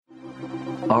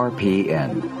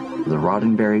RPN, the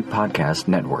Roddenberry Podcast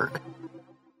Network.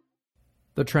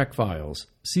 The Trek Files,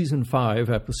 Season 5,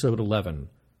 Episode 11,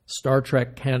 Star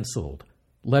Trek Cancelled,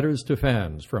 Letters to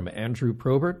Fans from Andrew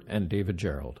Probert and David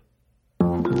Gerrold.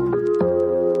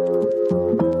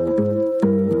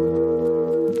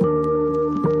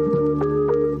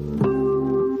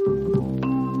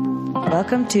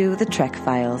 Welcome to The Trek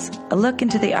Files, a look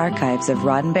into the archives of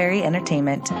Roddenberry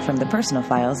Entertainment from the personal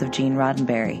files of Gene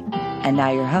Roddenberry. And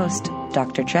now your host,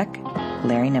 Dr. Trek,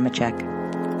 Larry Nemechek.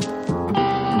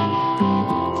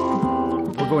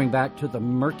 We're going back to the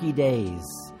murky days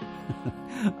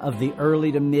of the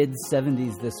early to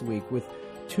mid-'70s this week with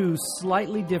two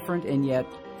slightly different and yet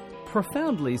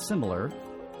profoundly similar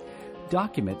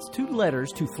documents, two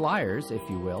letters, two flyers, if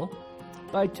you will,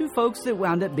 by two folks that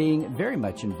wound up being very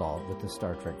much involved with the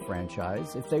Star Trek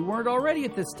franchise, if they weren't already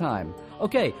at this time.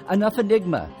 Okay, enough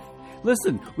enigma.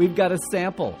 Listen, we've got a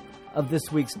sample of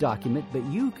this week's document, but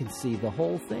you can see the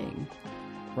whole thing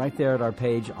right there at our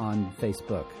page on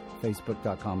Facebook,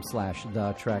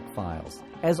 facebook.com/The Trek Files,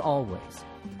 as always.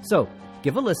 So,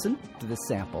 give a listen to this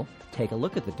sample, take a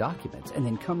look at the documents, and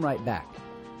then come right back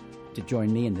to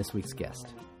join me and this week's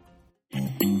guest.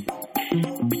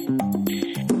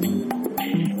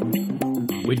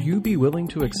 Would you be willing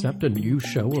to accept a new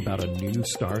show about a new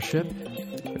starship?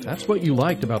 If that's what you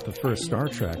liked about the first Star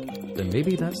Trek, then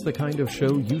maybe that's the kind of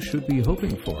show you should be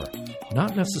hoping for.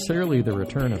 Not necessarily the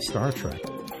return of Star Trek,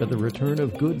 but the return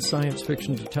of good science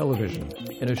fiction to television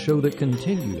in a show that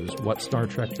continues what Star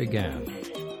Trek began.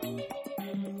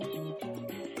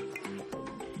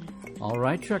 All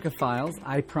right, Trekophiles,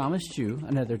 I promised you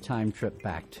another time trip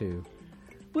back to...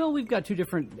 Well, we've got two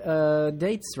different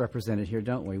dates represented here,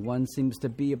 don't we? One seems to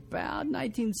be about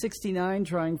 1969,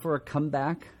 trying for a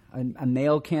comeback, a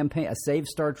male campaign, a Save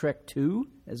Star Trek II,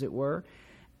 as it were,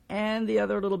 and the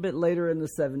other a little bit later in the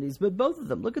 70s. But both of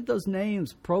them, look at those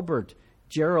names, Probert,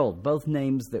 Gerrold, both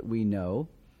names that we know.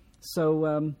 So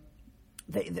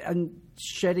I'm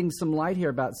shedding some light here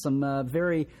about some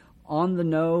very on the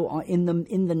know, in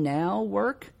the now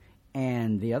work,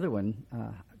 and the other one,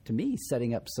 to me,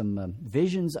 setting up some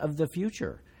visions of the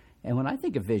future. And when I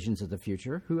think of visions of the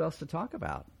future, who else to talk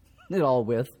about it all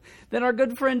with than our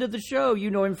good friend of the show?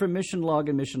 You know him from Mission Log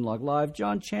and Mission Log Live.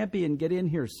 John Champion, get in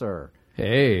here, sir.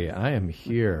 Hey, I am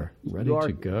here, ready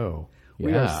to go.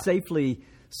 We are safely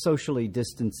socially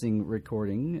distancing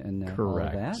recording and all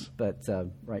of that, but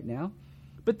right now.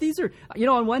 But these are,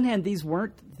 on one hand, these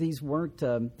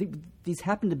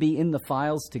happen to be in the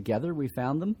files together. We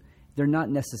found them. They're not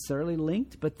necessarily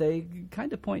linked, but they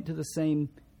kind of point to the same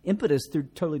impetus through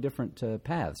totally different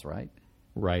paths, right?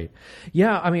 Right.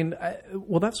 Yeah, I mean,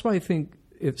 well, that's why I think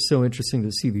it's so interesting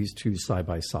to see these two side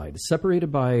by side,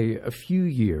 separated by a few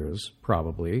years,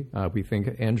 probably. We think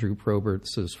Andrew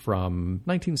Probert's is from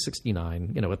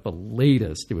 1969. At the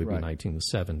latest, it would be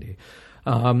 1970.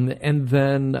 And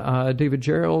then David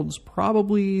Gerrold's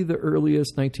probably the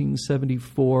earliest,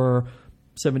 1974,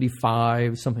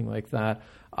 75, something like that.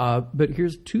 But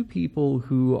here's two people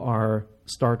who are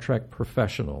Star Trek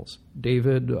professionals.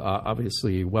 David,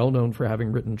 obviously well known for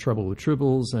having written Trouble with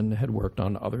Tribbles and had worked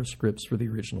on other scripts for the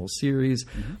original series.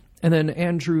 Mm-hmm. And then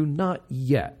Andrew, not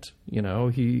yet.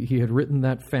 He had written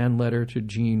that fan letter to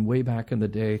Gene way back in the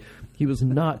day. He was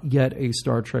not yet a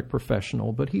Star Trek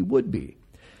professional, but he would be.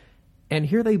 And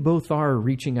here they both are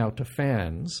reaching out to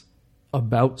fans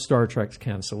about Star Trek's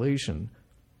cancellation,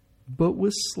 but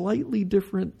with slightly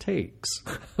different takes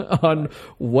on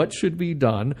what should be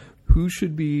done, who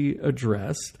should be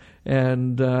addressed,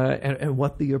 and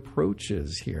what the approach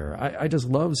is here. I just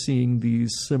love seeing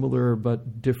these similar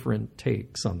but different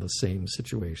takes on the same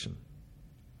situation.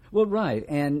 Well, right.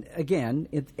 And again,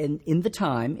 in the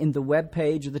Time, in the web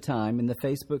page of the Time, in the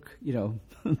Facebook,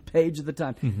 page of the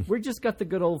Time, we've just got the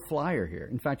good old flyer here.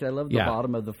 In fact, I love the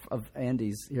bottom of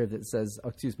Andy's here that says,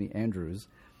 Andrew's,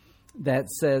 that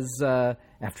says,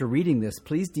 after reading this,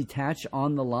 please detach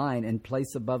on the line and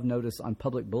place above notice on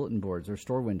public bulletin boards or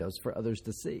store windows for others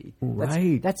to see.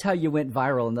 Right. That's how you went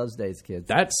viral in those days, kids.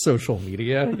 That's social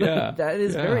media. Yeah. That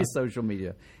is very social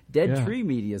media. Dead tree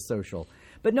media social.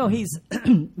 But no, he's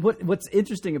what's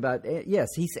interesting about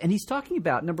he's talking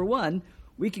about, number one,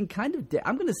 we can kind of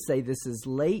I'm going to say this is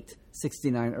late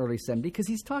 69, early 70, because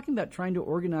he's talking about trying to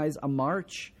organize a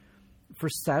march for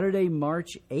Saturday,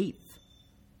 March 8th.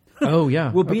 Oh,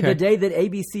 yeah. will be the day that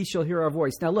ABC shall hear our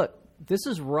voice. Now, look, this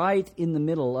is right in the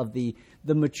middle of the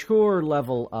mature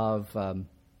level of the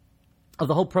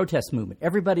whole protest movement.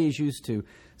 Everybody is used to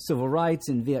civil rights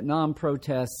and Vietnam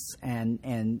protests and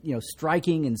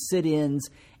striking and sit-ins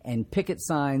and picket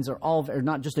signs are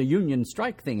not just a union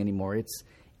strike thing anymore.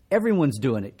 everyone's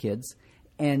doing it, kids.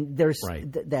 And there's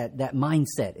Right. that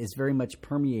mindset is very much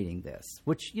permeating this,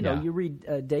 which, Yeah. you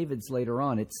read David's later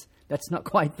on. That's not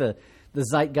quite the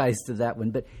zeitgeist of that one.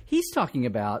 But he's talking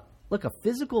about, look, a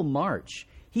physical march.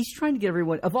 He's trying to get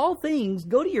everyone, of all things,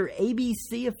 go to your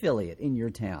ABC affiliate in your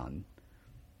town.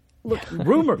 Look,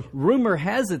 rumor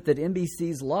has it that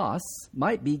NBC's loss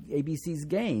might be ABC's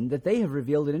gain, that they have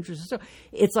revealed an interest. So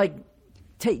it's like,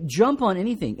 jump on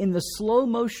anything. In the slow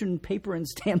motion paper and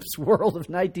stamps world of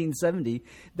 1970,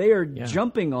 they are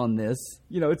jumping on this.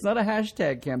 It's not a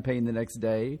hashtag campaign the next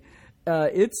day.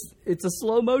 It's a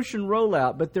slow motion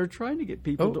rollout, but they're trying to get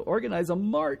people to organize a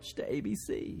march to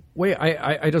ABC. Wait,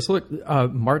 I just looked.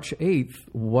 March 8th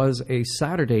was a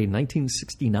Saturday,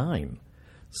 1969.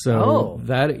 So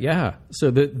the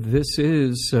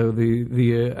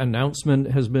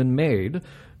announcement has been made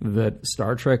that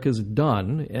Star Trek is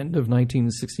done. End of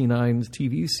 1969's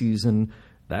TV season.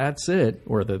 That's it.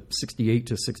 Or the 68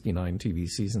 to 69 TV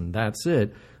season. That's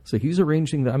it. So he's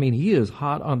arranging that. I mean, he is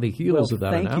hot on the heels of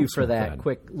that announcement. Thank you for that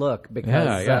quick look.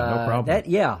 Because, no problem.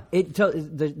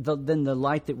 Then the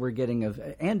light that we're getting of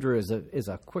Andrew is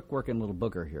a quick working little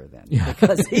booger here. Then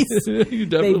because he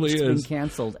definitely is been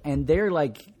canceled, and they're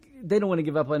like they don't want to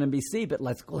give up on NBC, but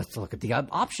let's look at the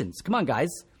options. Come on, guys,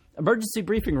 emergency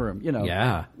briefing room.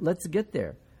 Let's get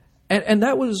there. And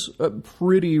that was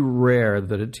pretty rare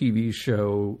that a TV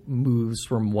show moves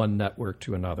from one network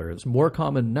to another. It's more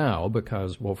common now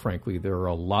because, well, frankly, there are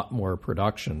a lot more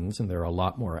productions and there are a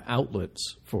lot more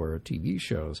outlets for TV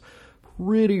shows.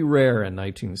 Pretty rare in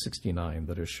 1969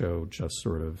 that a show just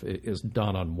sort of is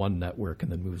done on one network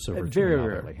and then moves over to another. Very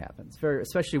rarely happens,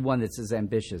 especially one that's as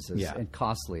ambitious and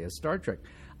costly as Star Trek.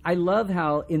 I love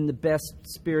how, in the best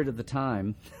spirit of the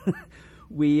time,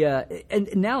 and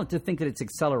now to think that it's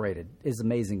accelerated is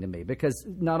amazing to me, because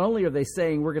not only are they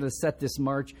saying we're going to set this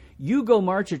march, you go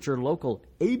march at your local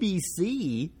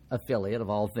ABC affiliate of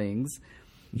all things.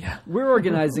 Yeah, we're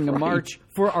organizing a march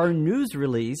for our news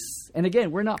release, and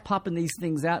again, we're not popping these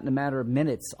things out in a matter of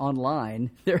minutes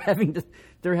online. They're having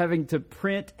to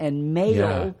print and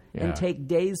mail and take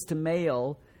days to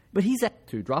mail. But he's at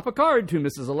to drop a card to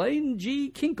Mrs. Elaine G.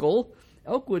 Kinkle,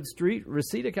 Elkwood Street,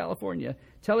 Reseda, California,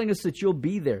 telling us that you'll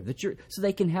be there, so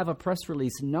they can have a press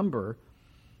release number.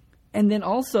 And then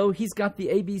also, he's got the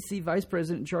ABC Vice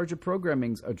President in charge of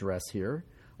programming's address here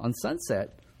on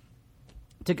Sunset.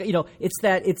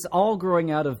 It's all growing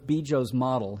out of Bijo's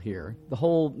model here. The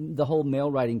whole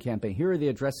mail writing campaign. Here are the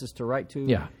addresses to write to.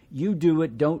 Yeah. You do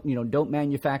it. Don't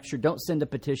manufacture. Don't send a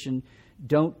petition.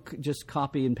 Don't just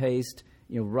copy and paste.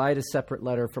 Write a separate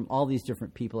letter from all these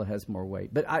different people. It has more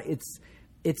weight. But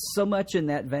it's so much in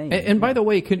that vein. And by the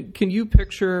way, can you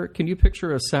picture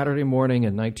a Saturday morning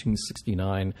in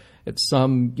 1969 at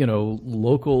some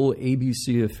local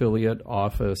ABC affiliate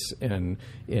office in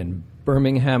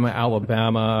Birmingham,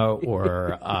 Alabama,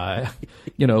 or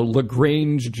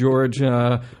LaGrange,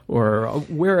 Georgia, or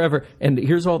wherever, and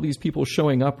here's all these people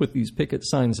showing up with these picket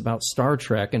signs about Star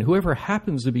Trek, and whoever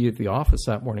happens to be at the office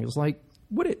that morning is like,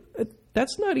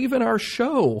 that's not even our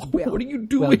show. What are you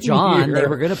doing John, here? They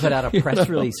were going to put out a press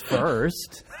release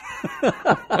first,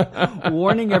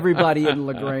 warning everybody in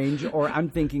LaGrange. Or I'm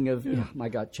thinking of, my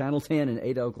God, Channel 10 in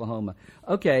Ada, Oklahoma.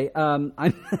 Okay.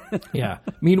 Yeah.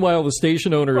 Meanwhile, the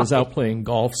station owner is out playing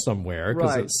golf somewhere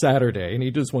because it's Saturday and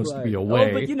he just wants to be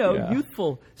away. Oh, but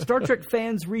youthful Star Trek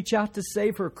fans reach out to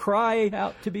save her. Cry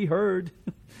out to be heard.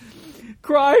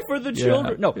 Cry for the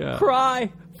children.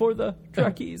 Cry for the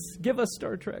Trekkies. Give us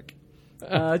Star Trek.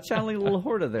 Channeling a little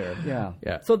Horta there.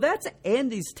 Yeah. So that's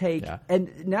Andy's take. Yeah.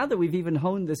 And now that we've even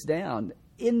honed this down,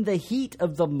 in the heat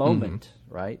of the moment,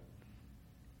 right?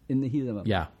 In the heat of the moment.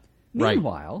 Yeah.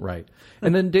 Meanwhile. Right.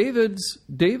 And then David's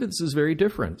is very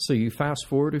different. So you fast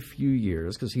forward a few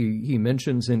years, because he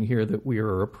mentions in here that we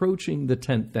are approaching the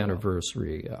 10th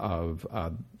anniversary of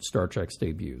Star Trek's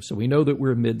debut. So we know that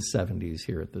we're mid-70s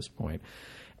here at this point.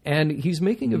 And he's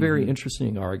making a very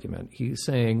interesting argument. He's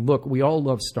saying, look, we all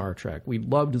love Star Trek. We'd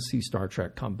love to see Star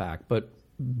Trek come back, but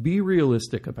be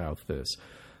realistic about this.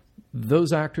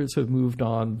 Those actors have moved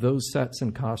on. Those sets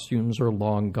and costumes are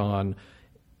long gone.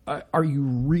 Are you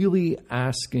really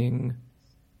asking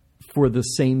for the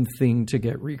same thing to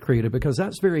get recreated? Because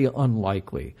that's very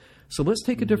unlikely. So let's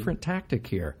take a different tactic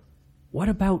here. What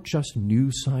about just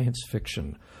new science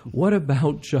fiction? What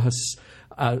about just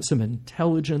some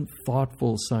intelligent,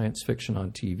 thoughtful science fiction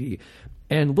on TV?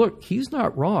 And look, he's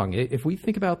not wrong. If we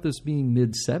think about this being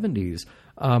mid-70s,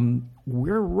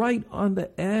 we're right on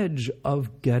the edge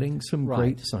of getting some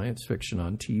great science fiction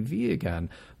on TV again.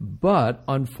 But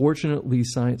unfortunately,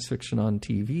 science fiction on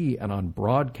TV and on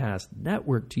broadcast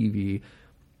network TV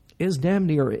is damn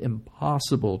near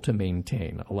impossible to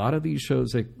maintain. A lot of these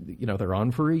shows, they're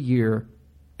on for a year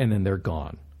and then they're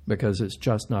gone because it's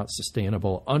just not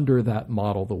sustainable under that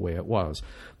model the way it was.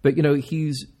 But,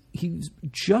 he's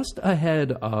just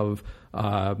ahead of,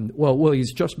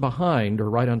 he's just behind or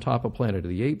right on top of Planet of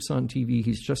the Apes on TV.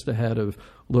 He's just ahead of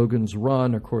Logan's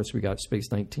Run. Of course, we got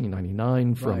Space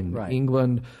 1999 from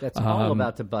England. That's all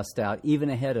about to bust out, even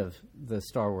ahead of the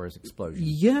Star Wars explosion.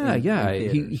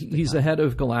 He's ahead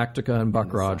of Galactica and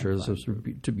Buck Rogers,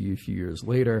 to be a few years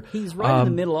later. He's right in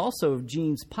the middle also of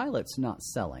Gene's pilots not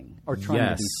selling or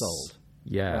trying to be sold.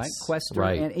 Yes, right? Quester,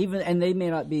 and they may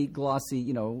not be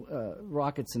glossy,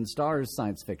 rockets and stars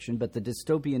science fiction, but the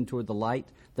dystopian Toward the Light,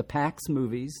 the Pax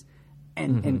movies,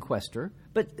 and Quester.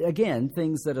 But again,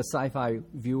 things that a sci-fi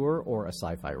viewer or a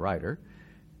sci-fi writer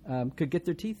could get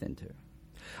their teeth into.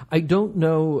 I don't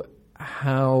know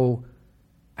how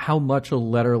much a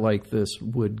letter like this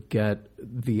would get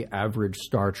the average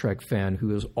Star Trek fan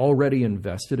who is already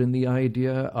invested in the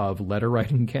idea of letter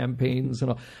writing campaigns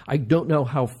and all. I don't know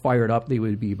how fired up they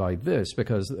would be by this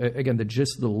because, again, the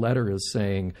gist of the letter is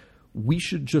saying we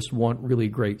should just want really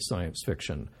great science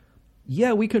fiction.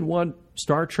 Yeah, we can want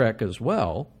Star Trek as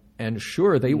well, and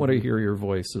sure, they want to hear your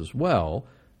voice as well.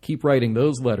 Keep writing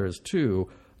those letters too.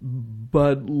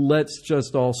 But let's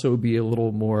just also be a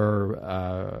little more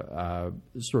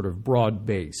sort of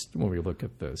broad-based when we look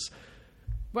at this.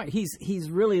 Right.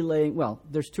 He's really laying... Well,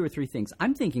 there's two or three things.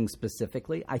 I'm thinking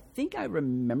specifically, I think I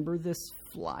remember this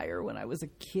flyer when I was a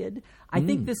kid. I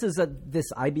think this is this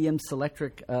IBM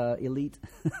Selectric Elite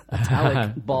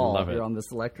Italic ball here on the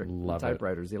Selectric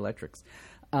typewriters, the electrics.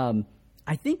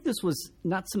 I think this was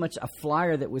not so much a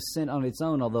flyer that was sent on its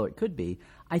own, although it could be.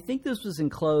 I think this was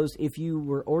enclosed if you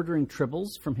were ordering tribbles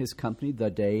from his company, the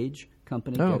Dage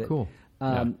company. Oh, cool.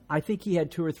 I think he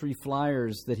had two or three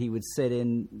flyers that he would set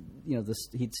in,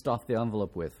 he'd stuff the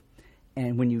envelope with.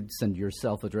 And when you send your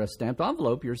self-addressed stamped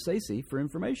envelope, you're SACY for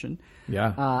information.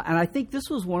 Yeah. And I think this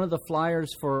was one of the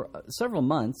flyers for several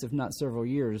months, if not several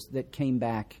years, that came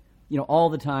back, all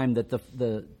the time that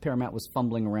the Paramount was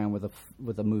fumbling around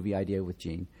with a movie idea with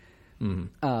Gene.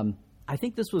 Mm-hmm. I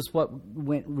think this was what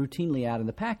went routinely out in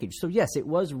the package. So, yes, it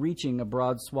was reaching a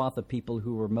broad swath of people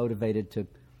who were motivated to,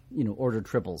 order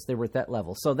triples. They were at that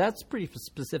level. So that's pretty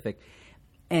specific.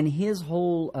 And his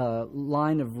whole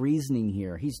line of reasoning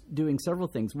here, he's doing several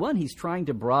things. One, he's trying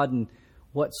to broaden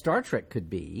what Star Trek could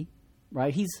be,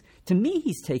 right? To me,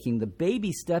 he's taking the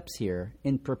baby steps here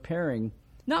in preparing,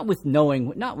 not with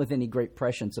any great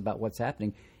prescience about what's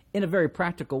happening, in a very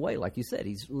practical way. Like you said,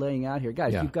 he's laying out here,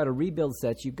 guys, you've got to rebuild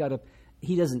sets. You've got to,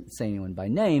 he doesn't say anyone by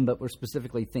name, but we're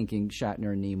specifically thinking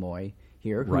Shatner and Nimoy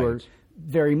here, who are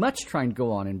very much trying to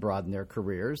go on and broaden their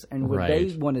careers. And would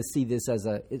they want to see this as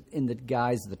in the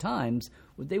guise of the times,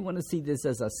 would they want to see this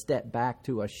as a step back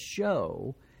to a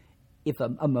show? If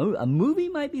a movie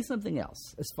might be something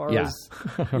else as far as,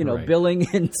 billing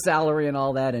and salary and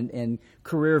all that and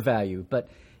career value. But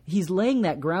he's laying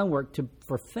that groundwork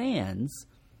for fans.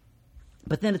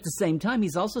 But then at the same time,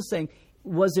 he's also saying,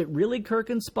 was it really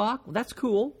Kirk and Spock? Well, that's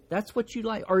cool. That's what you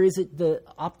like. Or is it the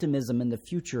optimism and the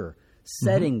future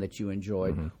setting that you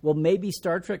enjoyed? Mm-hmm. Well, maybe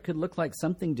Star Trek could look like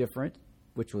something different,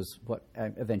 which was what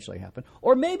eventually happened.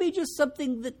 Or maybe just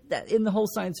something that in the whole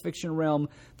science fiction realm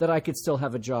that I could still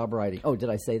have a job writing. Oh,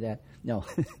 did I say that? No.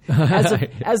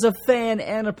 as a fan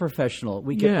and a professional,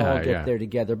 we can all get there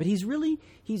together. But he's really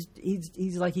he's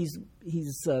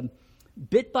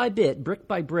bit by bit, brick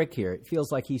by brick here. It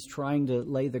feels like he's trying to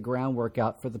lay the groundwork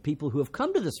out for the people who have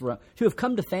come to who have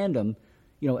come to fandom,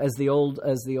 as the old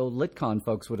LitCon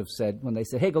folks would have said when they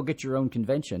said, "Hey, go get your own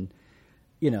convention."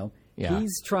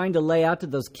 He's trying to lay out to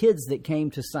those kids that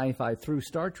came to sci-fi through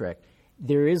Star Trek,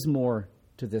 there is more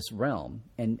to this realm,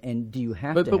 and do you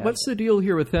have to? But what's the deal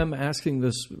here with them asking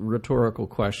this rhetorical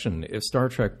question? If Star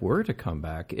Trek were to come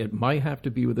back, it might have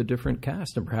to be with a different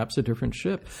cast and perhaps a different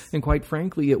ship. And quite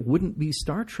frankly, it wouldn't be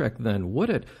Star Trek then, would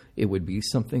it? It would be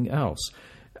something else.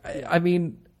 I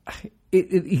mean,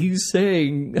 he's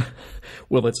saying,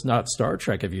 well, it's not Star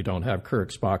Trek if you don't have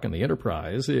Kirk, Spock, and the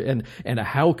Enterprise. And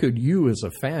how could you as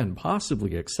a fan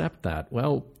possibly accept that?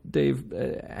 Well, Dave,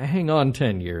 hang on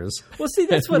 10 years. Well, see,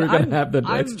 that's what we're going to have the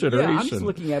next generation. Yeah, I'm just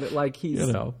looking at it like he's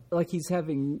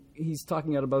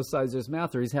talking out of both sides of his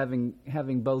mouth, or he's having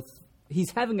both.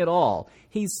 He's having it all.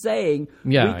 He's saying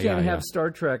we can't have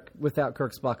Star Trek without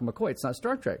Kirk, Spock, and McCoy. It's not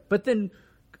Star Trek. But then,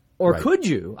 or could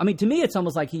you? I mean, to me, it's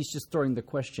almost like he's just throwing the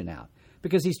question out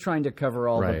because he's trying to cover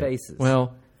all the bases.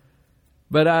 Well,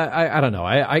 But I don't know.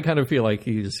 I kind of feel like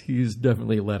he's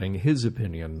definitely letting his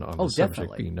opinion on the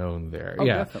subject be known there. Oh,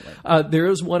 yeah, definitely. There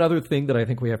is one other thing that I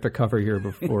think we have to cover here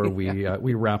before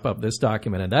we wrap up this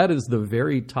document, and that is the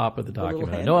very top of the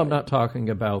document. I know I'm not talking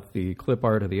about the clip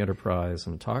art of the Enterprise.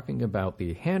 I'm talking about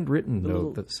the handwritten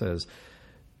note that says,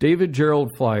 David Gerrold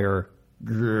Flyer,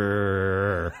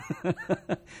 grrr.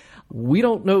 We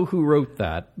don't know who wrote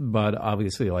that, but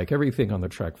obviously, like everything on the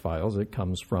Trek files, it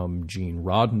comes from Gene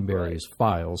Roddenberry's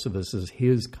file. So this is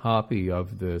his copy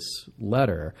of this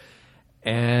letter.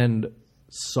 And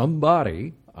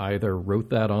somebody either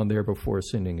wrote that on there before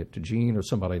sending it to Gene, or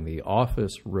somebody in the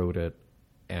office wrote it,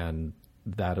 and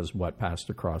that is what passed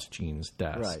across Gene's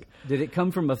desk. Right. Did it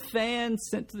come from a fan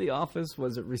sent to the office?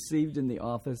 Was it received in the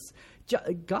office?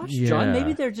 John,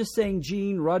 maybe they're just saying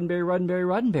Gene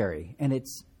Roddenberry, and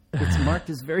it's marked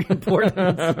as very important.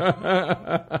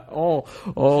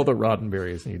 all the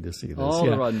Roddenberrys need to see this. All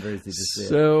the Roddenberrys need to see it.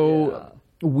 So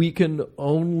we can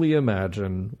only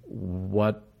imagine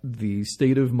what the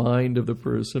state of mind of the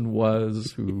person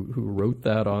was who wrote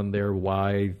that on there,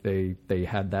 why they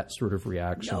had that sort of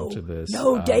reaction to this.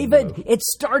 No, David, it's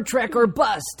Star Trek or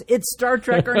bust. It's Star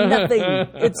Trek or nothing.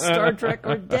 It's Star Trek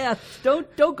or death.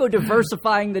 Don't go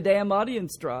diversifying the damn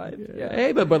audience drive. Yeah.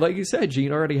 Hey, but like you said,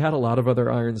 Gene already had a lot of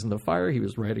other irons in the fire. He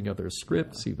was writing other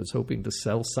scripts. He was hoping to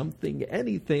sell something,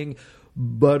 anything.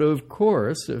 But of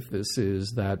course, if this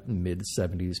is that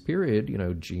mid-70s period,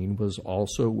 Gene was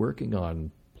also working on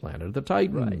Planet of the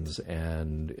Titans,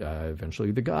 and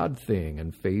eventually The God Thing,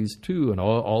 and Phase 2, and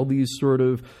all these sort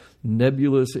of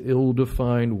nebulous,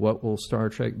 ill-defined, what will Star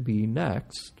Trek be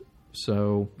next?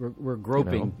 So we're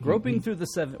groping through the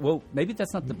seven. Well, maybe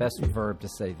that's not the best verb to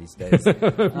say these days.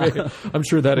 I'm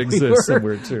sure that exists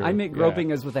somewhere too. I make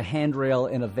groping as with a handrail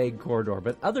in a vague corridor,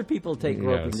 but other people take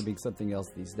groping to be something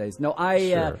else these days. No,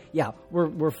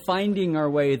 we're finding our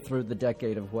way through the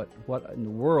decade of what in the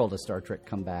world a Star Trek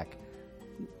comeback.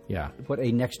 Yeah, what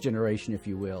a next generation, if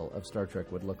you will, of Star Trek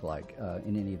would look like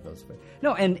in any of those.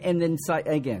 No, and then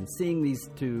again, seeing these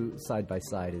two side by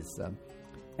side is,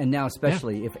 and now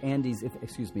especially if Andrews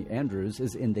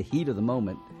is in the heat of the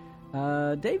moment.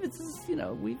 David's is,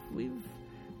 we've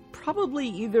probably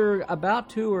either about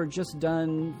to or just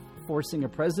done forcing a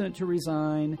president to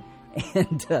resign,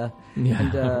 and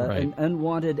an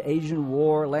unwanted Asian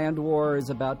land war is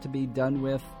about to be done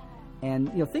with.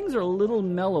 And, things are a little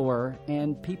mellower,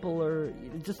 and people are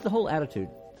just the whole attitude,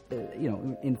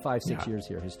 in 5-6 years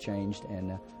here has changed.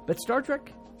 And but Star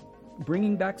Trek,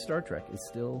 bringing back Star Trek is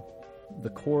still the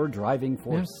core driving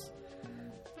force.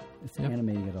 It's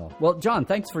animating it all. Well, John,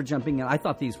 thanks for jumping in. I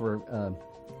thought these were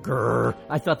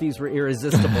I thought these were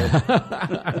irresistible.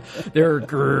 They're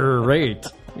great.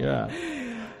 Yeah.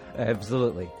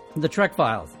 Absolutely. The Trek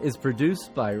Files is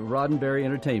produced by Roddenberry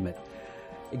Entertainment.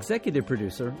 Executive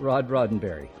producer, Rod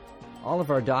Roddenberry. All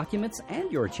of our documents and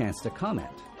your chance to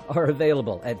comment are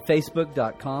available at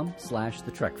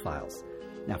facebook.com/The Trek Files.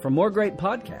 Now, for more great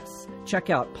podcasts, check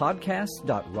out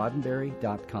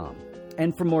podcast.roddenberry.com.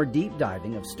 And for more deep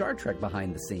diving of Star Trek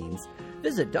behind the scenes,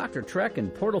 visit Dr. Trek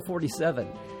and Portal 47.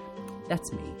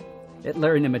 That's me, at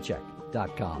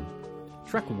LarryNemecek.com.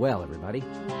 Trek well, everybody.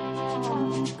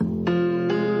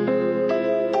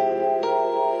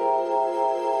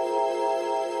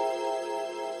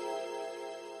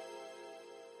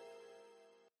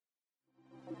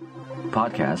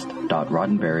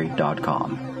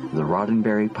 Podcast.roddenberry.com, the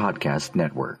Roddenberry Podcast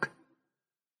Network.